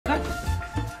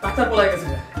Doctor পলাই গেছে।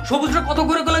 সবুজরা কত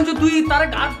করে বলেন যে তুই তারে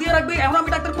গার্ড দিয়ে রাখবি, এখন আমি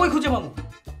ডাক্তার কই খুঁজে পাবো?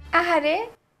 আহারে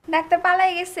ডাক্তার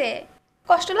পালাই গেছে,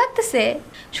 কষ্ট লাগতেছে।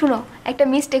 শুনো, একটা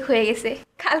মিস্টেক হয়ে গেছে।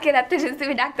 কালকে রাত্রে যদি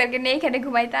তুমি ডাক্তারকে নিয়ে এখানে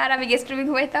ঘুমাইতা আর আমি গেস্ট রুমে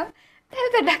ঘুমাইতাম, তাহলে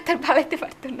তো ডাক্তার পালাইতে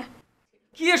পারতো না।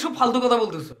 কি এসব ফালতু কথা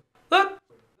বলতেছো?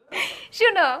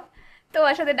 শুনো,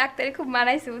 তোমার সাথে ডাক্তারে খুব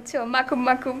মানাইছে, বুঝছো? মাখুম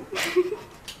মাখুম।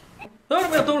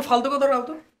 তোমার ফালতু কথা রাখো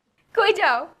তো। কই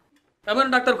যাও? এমন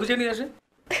ডাক্তার খুঁজে নিয়ে আসে।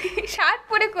 শার্ট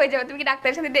পরে কই যাও? তুমি কি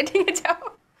ডাক্তারের সাথে ডেটিং এ যাও?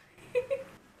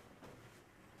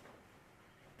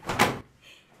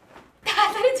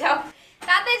 তাড়াতাড়ি যাও,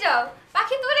 তাড়াতাড়ি যাও,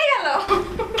 পাখি দূরে গেল।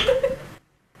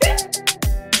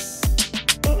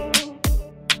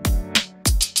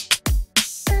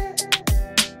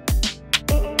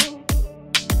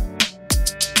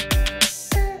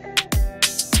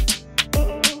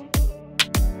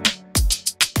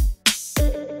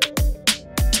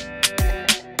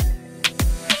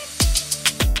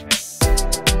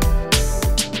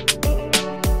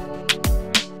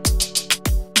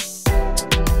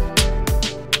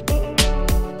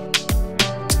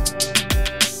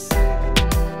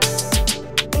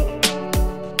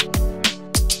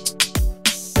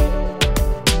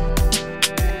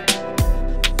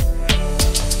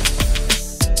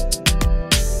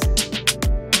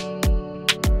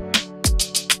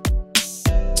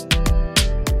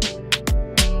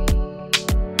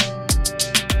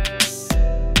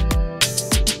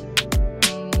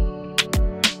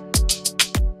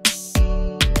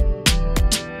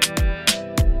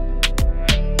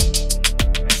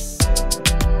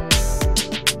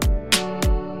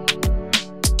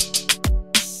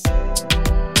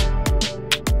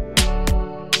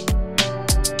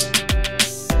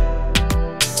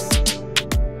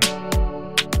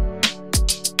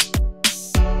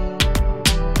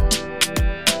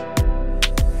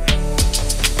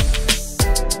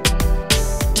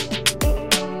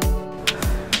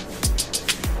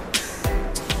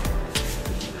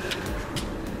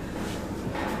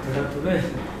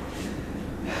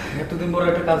 এতদিন পর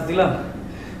একটা কাজ দিলাম,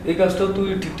 এই কাজটাও তুই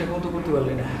ঠিকঠাক মতো করতে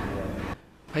পারলি না।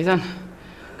 ভাইজান,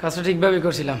 কাজটা ঠিকভাবে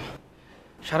করছিলাম।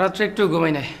 সারাত্রে একটু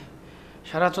ঘুমাই নাই,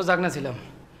 সারাত্র জাগনা ছিলাম।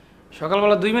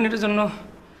 সকালবেলা 2 মিনিটের জন্য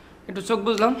একটু চোখ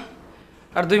বুঝলাম,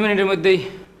 আর 2 মিনিটের মধ্যেই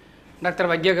ডাক্তার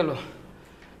ভাগিয়া গেল।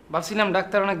 ভাবছিলাম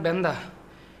ডাক্তার অনেক বেন্দা,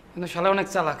 কিন্তু শালা অনেক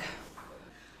চালাক।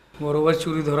 বড় ভাই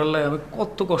চুরি ধরার লাই আমি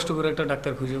কত কষ্ট করে একটা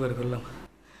ডাক্তার খুঁজে বের করলাম,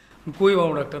 কই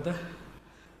পাবো ডাক্তারটা?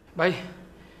 ভাই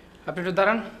আপনি একটু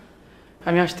দাঁড়ান,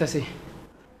 আমি আসতেছি।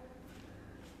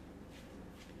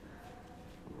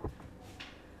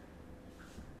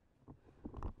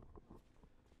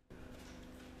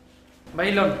 ভাই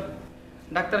লন,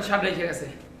 ডাক্তার সার রেখে গেছে,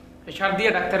 এই সার দিয়ে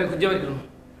ডাক্তারে খুঁজে বের করুন।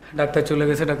 ডাক্তার চলে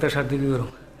গেছে, ডাক্তার সার দিয়ে কি করুম?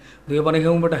 দুয়ে পানি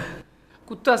খাবো বেটা?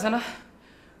 কুত্তা আছে না,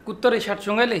 কুত্তার এই শার্ট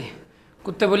সঙ্গাইলেই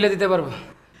কুত্তা বললে দিতে পারবো।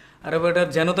 আরে বেটা,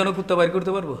 যেন তেন কুত্তা বাইর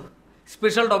করতে পারবো?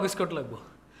 স্পেশাল ডগ স্কট লাগবো,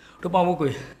 ওটা পাবো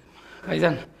কই?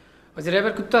 ভাইজান, ওই যে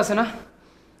র্যাবের কুত্তা আছে না,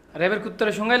 র্যাবের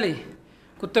কুত্তারে সঙ্গাইলেই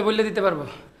কুত্তা বললে দিতে পারবো।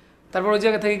 তারপর ওই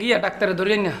জায়গা থেকে গিয়া ডাক্তারে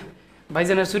ধরিয়ে না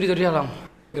ভাইজানের চুরি ধরিয়ে আলাম।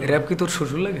 র্যাব কি তোর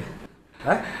শ্বশুর লাগে?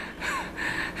 হ্যাঁ,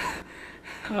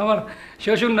 আমার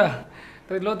শ্বশুর না,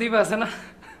 তো লতিফা আছে না,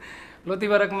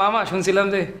 লতিফার এক মামা, শুনছিলাম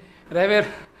যে র্যাবের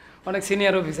অনেক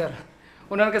সিনিয়র অফিসার,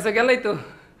 ওনার কাছে গেলেই তো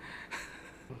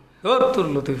তোর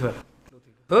লতিফা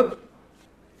তোর।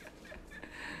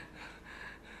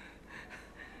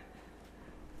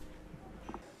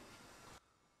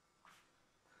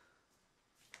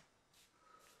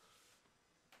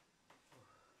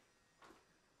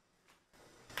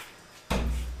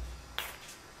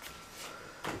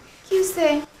 কি হইছে?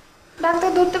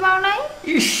 ডাক্তার ধরতে পারো নাই?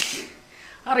 ইস,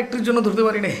 আরেকটুর জন্য ধরতে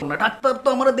পারি নাই না। ডাক্তার তো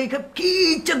আমার দেখে কি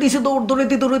ইচ্ছা দিছে,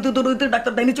 দৌড়তে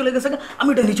ডাক্তার ডাইনি চলে গেছে,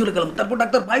 আমি ডাইনি চলে গেলাম। তারপর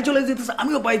ডাক্তার ভাই চলে যেতেছে,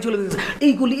 আমিও ভাই চলে যেতেছে।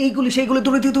 এইগুলি সেইগুলি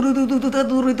দৌড়তে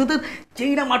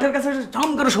যেই না মাঠের কাছে ঝম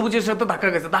করে সবুজের সাথে ধাক্কা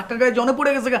গেছে, ধাক্কা গায়ে জনে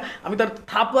পড়ে গেছে। আমি তার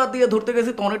থাপা দিয়ে ধরতে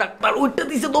গেছি, তখন ডাক্তার ওইটা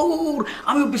দিছে দৌড়,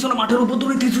 আমিও পিছনে মাঠের উপর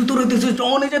দৌড়াইতেছি।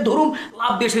 জনে যে ধরুম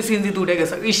লাভ দিয়ে সে সিএনজিতে উঠে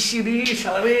গেছে। ইসিরি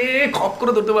সারে খপ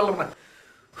করে ধরতে পারলাম না।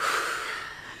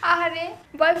 আহারে,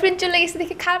 বয়ফ্রেন্ড চলে গেছে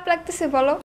দেখে খারাপ লাগতেছে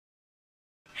বলো?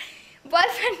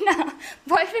 বয়ফ্রেন্ড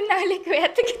না হলে কেউ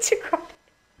এত কিছু করে?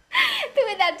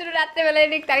 তুমি তার জন্য রাত্রেবেলায়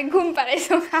তাকে ঘুম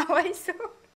পাড়াইছো, খাওয়াইছো,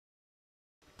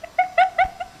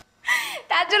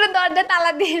 তার জন্য দরজা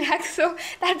তালা দিয়ে রাখছো,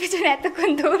 তার পিছনে এতক্ষণ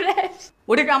দৌড়াস।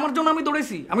 ওটাকে আমার জন্য আমি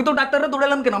দৌড়েছি? আমি তো ডাক্তাররা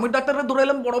দৌড়ালাম কেন? আমি ডাক্তাররা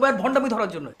দৌড়ালাম বড় ভাইয়ের ভণ্ডামি ধরার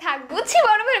জন্য। থাক, বুঝছি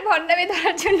বড় ভাইয়ের ভণ্ডামি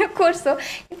ধরার জন্য করছো,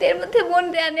 কিন্তু এর মধ্যে মন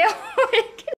দেয়া নেওয়া।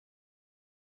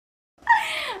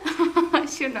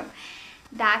 শুনো,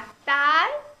 ডাক্তার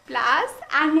প্লাস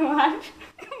আনোয়ার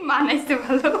মানাইছে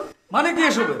ভালো। মানে কি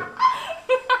এসবে?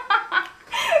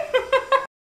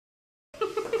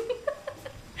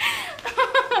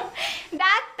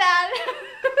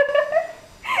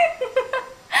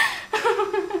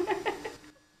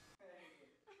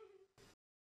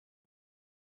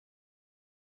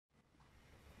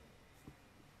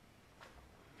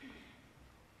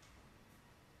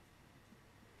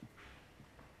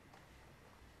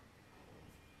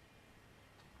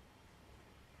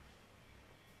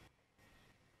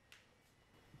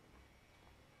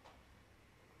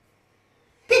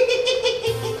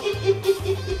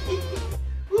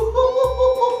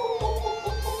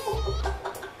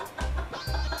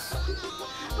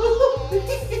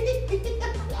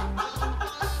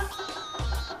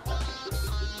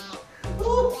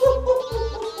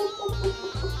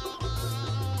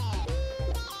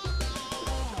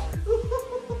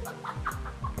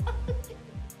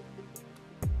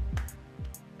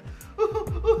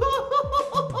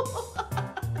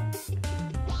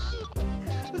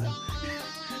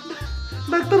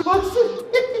 ডাক্তার ভাগছে।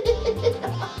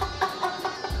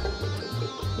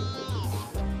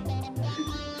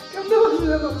 কেমনে ভাগছে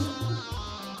জানো?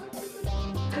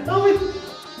 আমি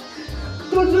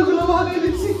দরজাগুলো ভাঙিয়ে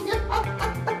দিচ্ছি।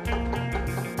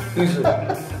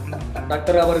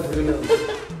 ডাক্তার আবার ধরে নেব।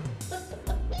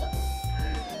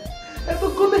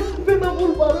 এতক্ষণে বেনাপুর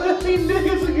পার হয়ে ইন্ডিয়া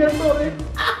গেছে গেছে।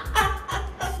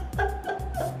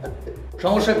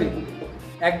 সমস্যা কি?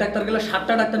 এক ডাক্তার গেলে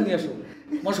 7টা ডাক্তার নিয়ে আসো।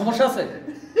 তোমার সমস্যা আছে?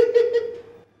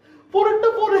 পরেরটা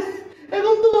পরে,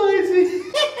 এখন তো হয়েছি।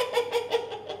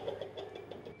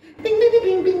 টিং টিং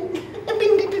টিং টিং টিং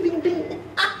টিং টিং টিং।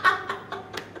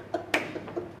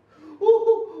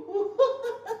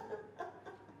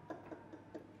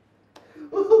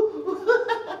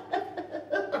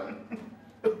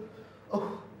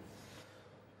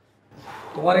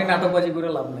 তোমার এই নাটকবাজি করে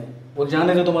লাভ নাই। ও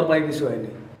জানে যে তোমার পায়ে কিছু হয়নি।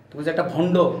 তুমি যে একটা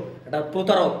ভণ্ড, একটা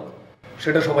প্রতারক,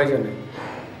 সেটা সবাই জানে।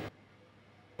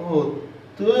 ও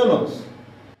তুই জানোস?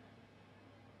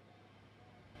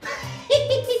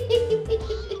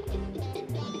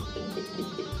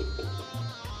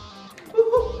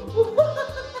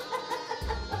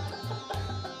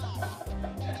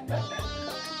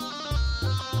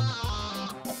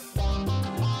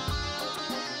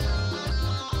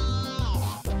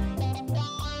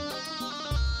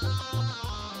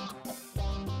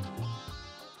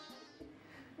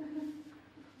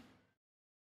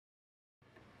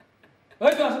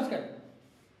 ওই তো আসুস কেন?